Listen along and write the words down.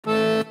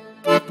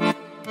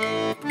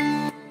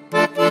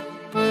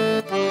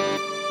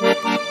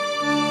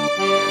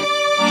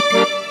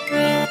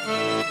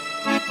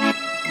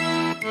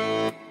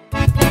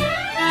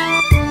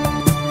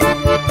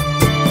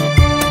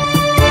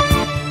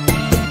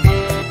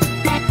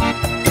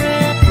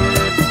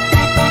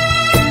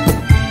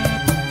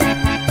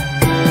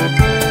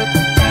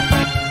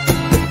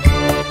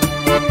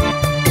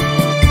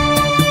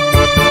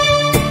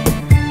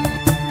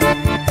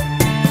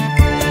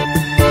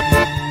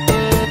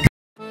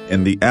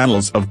In the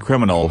annals of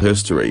criminal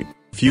history,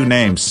 few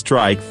names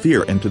strike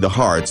fear into the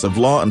hearts of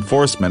law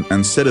enforcement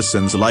and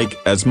citizens alike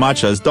as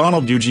much as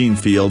Donald Eugene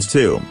Fields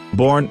II.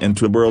 Born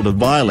into a world of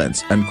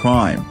violence and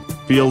crime,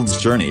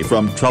 Fields' journey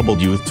from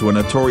troubled youth to a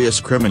notorious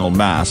criminal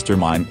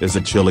mastermind is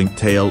a chilling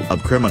tale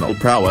of criminal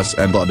prowess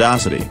and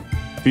audacity.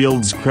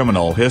 Fields'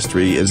 criminal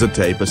history is a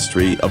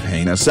tapestry of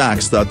heinous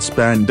acts that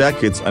span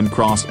decades and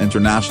cross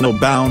international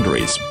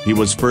boundaries. He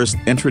was first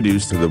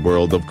introduced to the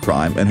world of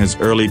crime in his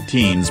early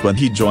teens when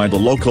he joined a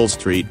local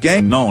street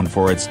gang known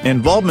for its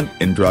involvement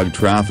in drug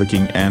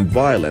trafficking and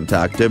violent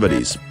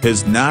activities.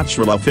 His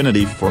natural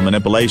affinity for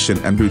manipulation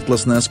and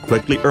ruthlessness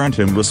quickly earned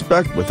him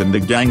respect within the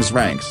gang's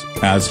ranks.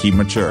 As he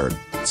matured,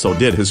 so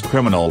did his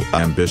criminal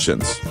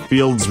ambitions.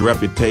 Fields'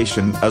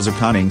 reputation as a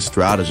cunning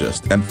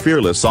strategist and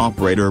fearless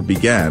operator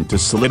began to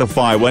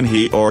solidify when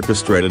he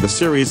orchestrated a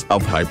series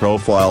of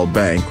high-profile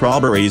bank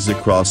robberies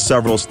across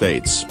several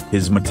states.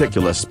 His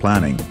meticulous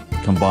planning,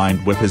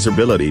 combined with his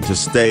ability to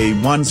stay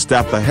one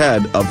step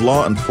ahead of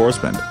law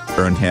enforcement,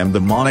 earned him the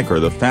moniker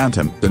the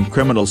Phantom in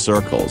criminal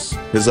circles.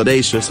 His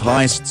audacious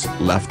heists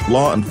left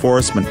law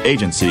enforcement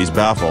agencies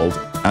baffled,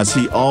 as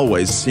he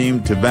always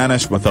seemed to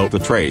vanish without a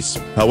trace.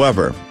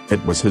 However,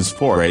 it was his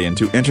foray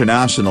into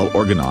international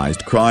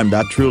organized crime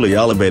that truly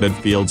elevated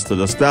Fields to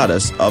the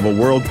status of a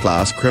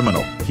world-class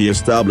criminal. He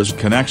established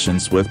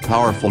connections with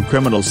powerful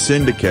criminal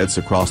syndicates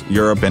across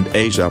Europe and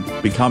Asia,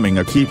 becoming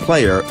a key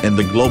player in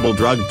the global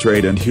drug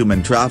trade and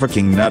human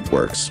trafficking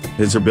networks.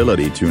 His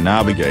ability to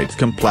navigate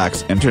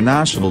complex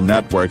international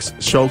networks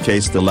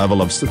showcased a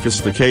level of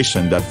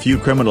sophistication that few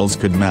criminals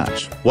could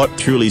match. What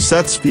truly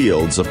sets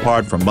Fields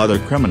apart from other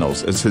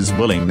criminals is his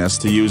willingness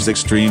to use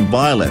extreme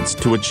violence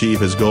to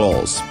achieve his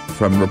goals.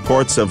 From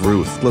reports of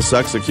ruthless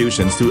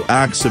executions to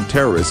acts of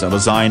terrorism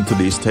designed to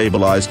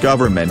destabilize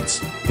governments,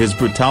 his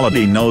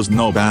brutality knows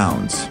no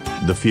bounds.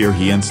 The fear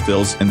he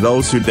instills in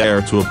those who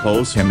dare to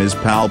oppose him is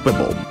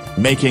palpable,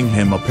 making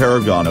him a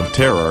paragon of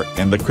terror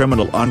in the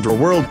criminal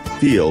underworld.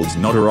 Fields'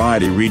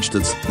 notoriety reached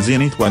its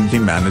zenith when he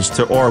managed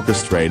to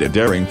orchestrate a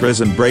daring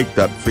prison break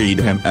that freed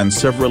him and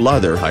several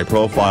other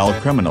high-profile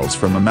criminals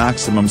from a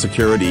maximum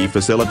security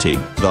facility.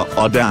 The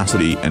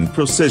audacity and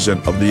precision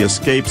of the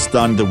escape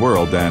stunned the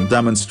world and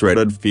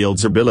demonstrated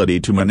Fields'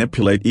 ability to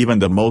manipulate even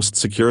the most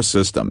secure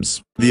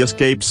systems. The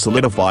escape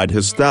solidified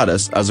his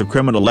status as a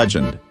criminal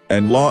legend,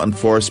 and law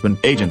enforcement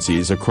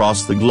agencies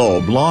across the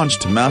globe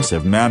launched a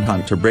massive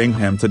manhunt to bring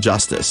him to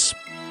justice.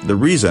 The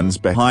reasons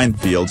behind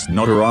Fields'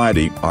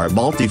 notoriety are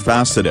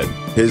multifaceted.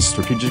 His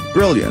strategic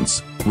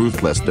brilliance,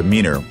 ruthless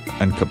demeanor,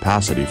 and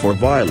capacity for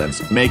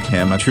violence make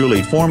him a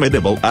truly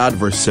formidable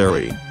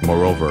adversary.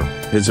 Moreover,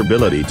 his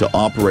ability to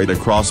operate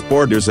across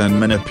borders and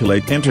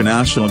manipulate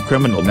international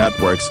criminal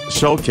networks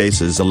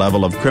showcases a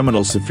level of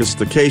criminal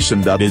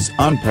sophistication that is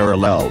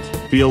unparalleled.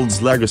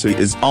 Fields' legacy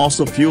is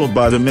also fueled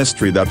by the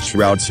mystery that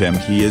shrouds him.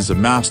 He is a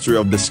master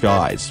of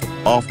disguise,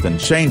 often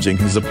changing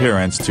his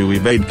appearance to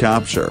evade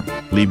capture,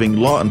 leaving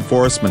law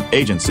enforcement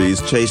agencies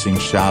chasing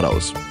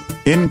shadows.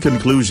 In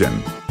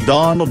conclusion,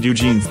 Donald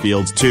Eugene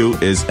Fields II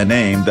is a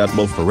name that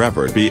will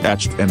forever be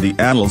etched in the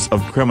annals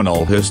of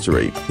criminal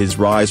history. His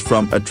rise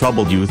from a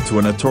troubled youth to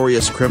a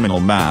notorious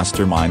criminal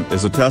mastermind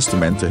is a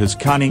testament to his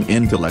cunning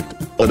intellect,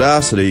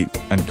 audacity,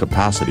 and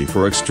capacity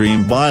for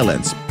extreme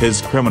violence.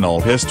 His criminal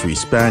history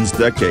spans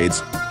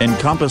decades,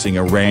 encompassing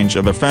a range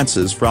of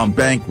offenses from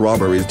bank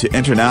robberies to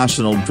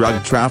international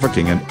drug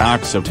trafficking and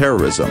acts of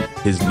terrorism.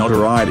 His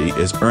notoriety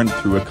is earned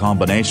through a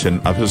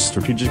combination of his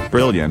strategic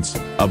brilliance,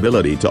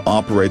 ability to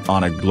operate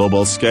on a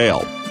global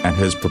scale, and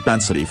his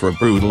propensity for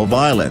brutal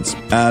violence.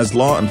 As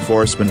law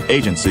enforcement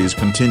agencies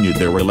continued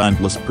their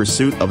relentless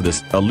pursuit of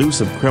this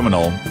elusive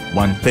criminal,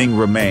 one thing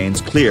remains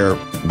clear: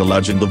 the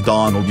legend of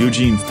Donald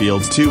Eugene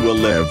Fields II will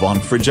live on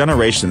for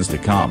generations to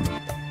come.